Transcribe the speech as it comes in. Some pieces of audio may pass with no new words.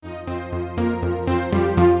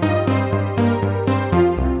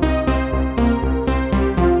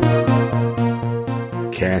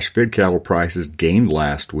Cash fed cattle prices gained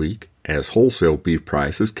last week as wholesale beef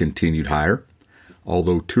prices continued higher.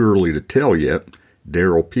 Although too early to tell yet,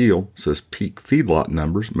 Darrell Peel says peak feedlot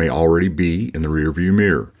numbers may already be in the rearview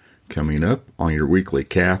mirror. Coming up on your weekly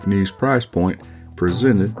Calf News Price Point,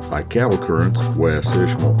 presented by Cattle Current's Wes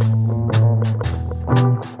Ishmael.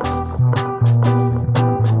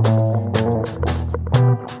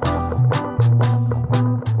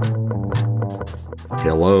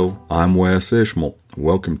 Hello, I'm Wes Ishmael.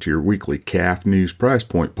 Welcome to your weekly Calf News Price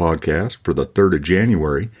Point podcast for the 3rd of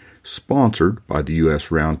January, sponsored by the U.S.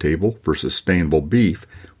 Roundtable for Sustainable Beef,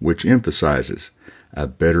 which emphasizes a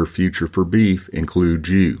better future for beef includes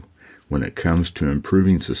you. When it comes to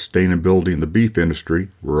improving sustainability in the beef industry,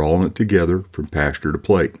 we're all in it together from pasture to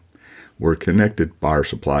plate. We're connected by our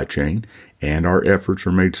supply chain, and our efforts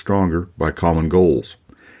are made stronger by common goals.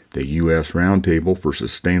 The U.S. Roundtable for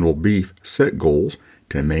Sustainable Beef set goals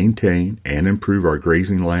to maintain and improve our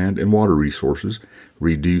grazing land and water resources,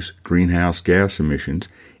 reduce greenhouse gas emissions,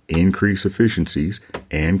 increase efficiencies,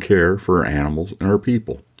 and care for our animals and our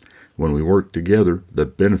people. When we work together, the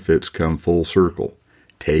benefits come full circle.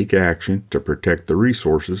 Take action to protect the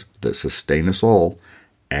resources that sustain us all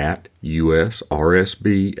at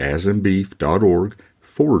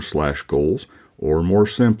usrsbbeef.org/goals, or more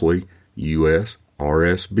simply, usrsb.org,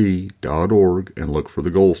 and look for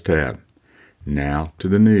the Goals tab. Now to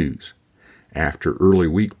the news. After early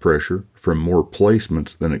week pressure from more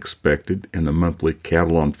placements than expected in the monthly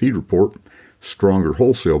Cattle on Feed report, stronger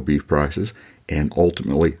wholesale beef prices, and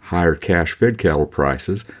ultimately higher cash-fed cattle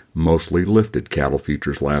prices mostly lifted cattle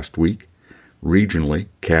futures last week. Regionally,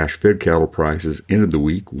 cash-fed cattle prices ended the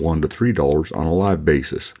week $1 to $3 on a live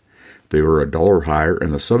basis. They were $1 higher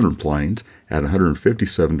in the Southern Plains at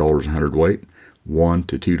 $157 a hundredweight, $1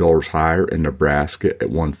 to $2 higher in Nebraska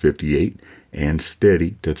at $158, and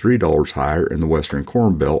steady to $3 higher in the Western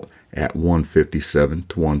Corn Belt at $157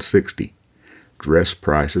 to $160. Dress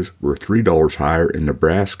prices were $3 higher in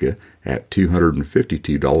Nebraska at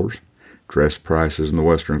 $252. Dress prices in the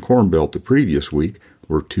Western Corn Belt the previous week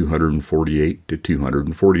were $248 to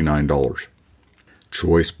 $249.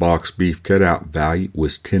 Choice box beef cutout value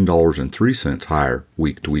was $10.03 higher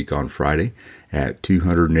week to week on Friday at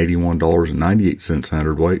 $281.98 a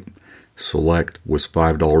hundredweight. Select was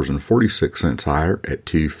 $5.46 higher at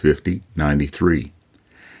 $250.93.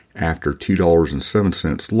 After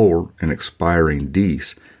 $2.07 lower in expiring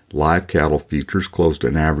Deese, live cattle futures closed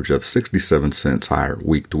an average of 67 cents higher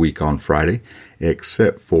week to week on Friday,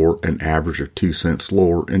 except for an average of 2 cents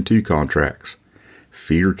lower in two contracts.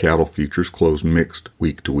 Feeder cattle futures closed mixed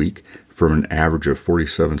week to week from an average of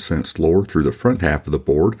 47 cents lower through the front half of the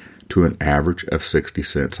board to an average of 60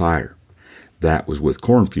 cents higher. That was with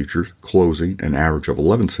corn futures closing an average of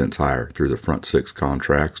 11 cents higher through the front 6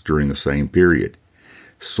 contracts during the same period.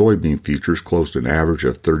 Soybean futures closed an average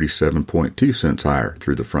of 37.2 cents higher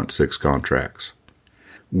through the front 6 contracts.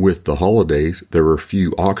 With the holidays, there were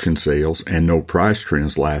few auction sales and no price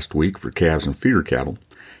trends last week for calves and feeder cattle.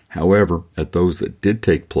 However, at those that did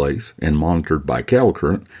take place and monitored by Cattle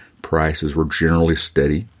Current, prices were generally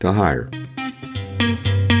steady to higher.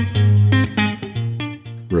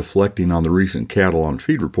 Reflecting on the recent Cattle on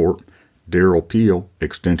Feed report, Darrell Peel,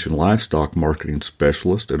 Extension Livestock Marketing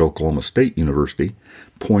Specialist at Oklahoma State University,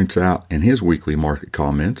 points out in his weekly market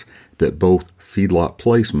comments that both feedlot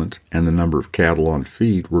placements and the number of cattle on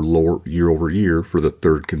feed were lower year over year for the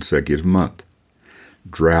 3rd consecutive month.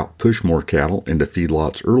 Drought pushed more cattle into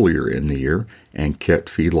feedlots earlier in the year and kept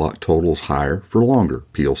feedlot totals higher for longer,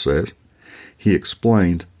 Peel says. He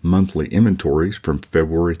explains monthly inventories from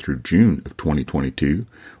February through June of 2022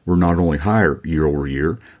 were not only higher year over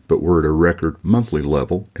year, but were at a record monthly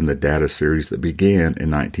level in the data series that began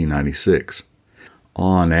in 1996.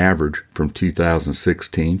 On average, from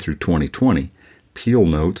 2016 through 2020, Peel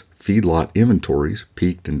notes feedlot inventories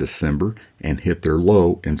peaked in December and hit their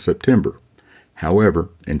low in September. However,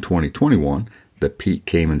 in 2021, the peak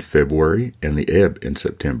came in February and the ebb in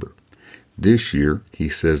September. This year, he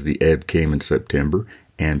says the ebb came in September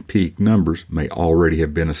and peak numbers may already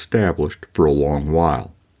have been established for a long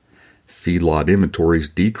while. Feedlot inventories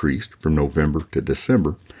decreased from November to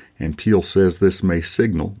December, and Peel says this may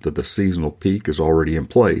signal that the seasonal peak is already in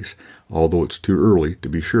place, although it's too early to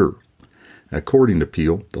be sure. According to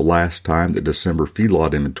Peel, the last time that December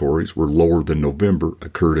feedlot inventories were lower than November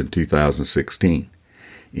occurred in 2016.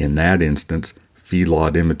 In that instance,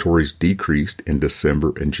 feedlot inventories decreased in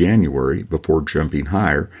December and January before jumping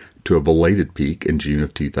higher to a belated peak in June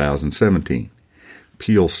of 2017.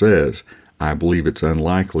 Peel says, "I believe it's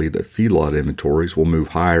unlikely that feedlot inventories will move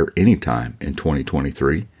higher anytime in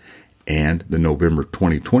 2023. and the November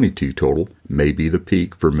 2022 total may be the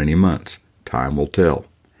peak for many months. Time will tell.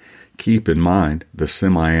 Keep in mind the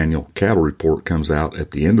semi-annual cattle report comes out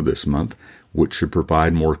at the end of this month, which should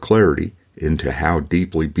provide more clarity into how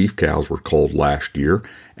deeply beef cows were culled last year,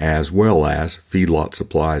 as well as feedlot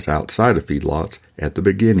supplies outside of feedlots at the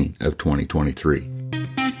beginning of 2023.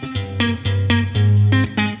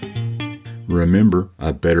 Remember,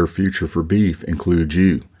 a better future for beef includes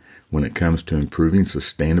you. When it comes to improving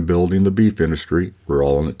sustainability in the beef industry, we're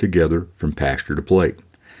all in it together from pasture to plate.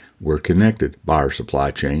 We're connected by our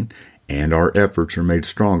supply chain, and our efforts are made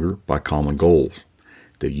stronger by common goals.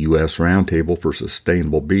 The U.S. Roundtable for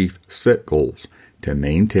Sustainable Beef set goals to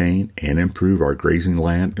maintain and improve our grazing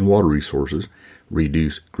land and water resources,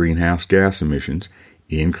 reduce greenhouse gas emissions,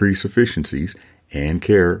 increase efficiencies, and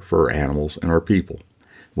care for our animals and our people.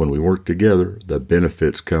 When we work together, the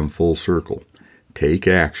benefits come full circle. Take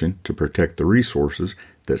action to protect the resources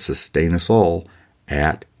that sustain us all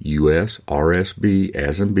at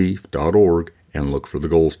usrsbasandbeef.org and look for the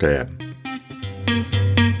Goals tab.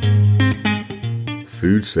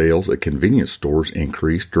 Food sales at convenience stores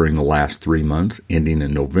increased during the last 3 months ending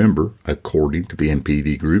in November, according to the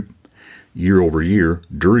NPD Group. Year over year,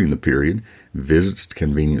 during the period, visits to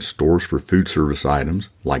convenience stores for food service items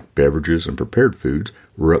like beverages and prepared foods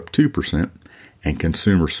were up 2%, and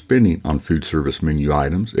consumer spending on food service menu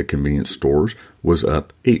items at convenience stores was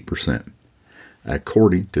up 8%.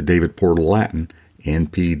 According to David Porter-Latin,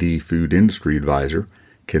 NPD Food Industry Advisor,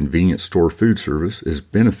 convenience store food service is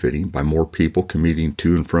benefiting by more people commuting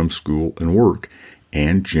to and from school and work,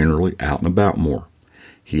 and generally out and about more.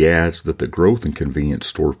 He adds that the growth in convenience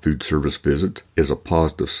store food service visits is a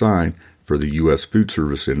positive sign for the U.S. food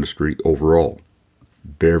service industry overall.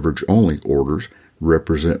 Beverage-only orders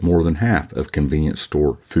represent more than half of convenience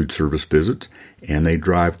store food service visits, and they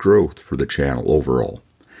drive growth for the channel overall.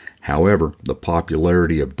 However, the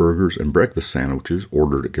popularity of burgers and breakfast sandwiches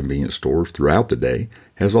ordered at convenience stores throughout the day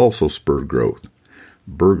has also spurred growth.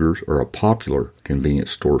 Burgers are a popular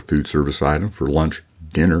convenience store food service item for lunch,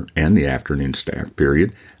 dinner, and the afternoon snack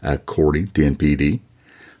period, according to NPD.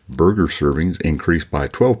 Burger servings increased by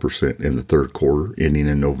 12% in the third quarter ending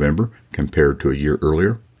in November compared to a year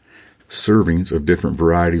earlier. Servings of different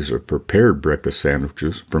varieties of prepared breakfast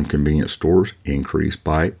sandwiches from convenience stores increased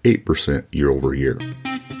by 8% year over year.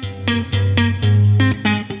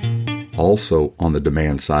 Also, on the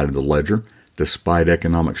demand side of the ledger, despite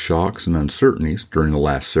economic shocks and uncertainties during the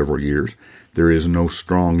last several years, there is no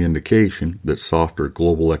strong indication that softer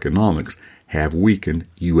global economics have weakened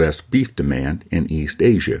U.S. beef demand in East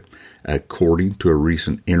Asia, according to a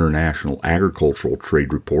recent International Agricultural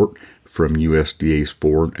Trade Report from USDA's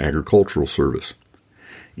Foreign Agricultural Service.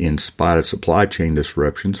 In spite of supply chain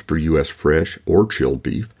disruptions for U.S. fresh or chilled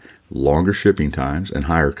beef, longer shipping times, and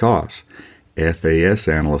higher costs, FAS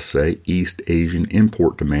analysts say East Asian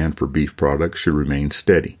import demand for beef products should remain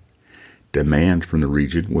steady. Demand from the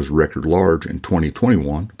region was record large in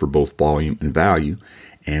 2021 for both volume and value,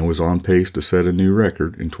 and was on pace to set a new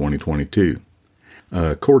record in 2022.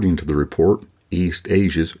 According to the report, East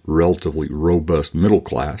Asia's relatively robust middle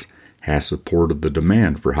class has supported the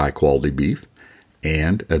demand for high-quality beef,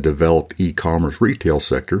 and a developed e-commerce retail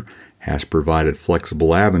sector has provided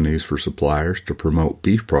flexible avenues for suppliers to promote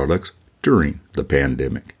beef products during the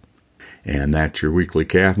pandemic. And that's your weekly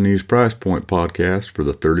Calf News Price Point podcast for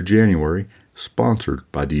the 3rd of January, sponsored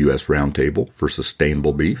by the U.S. Roundtable for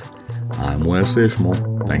Sustainable Beef. I'm Wes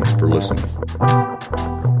Ishmael. Thanks for listening.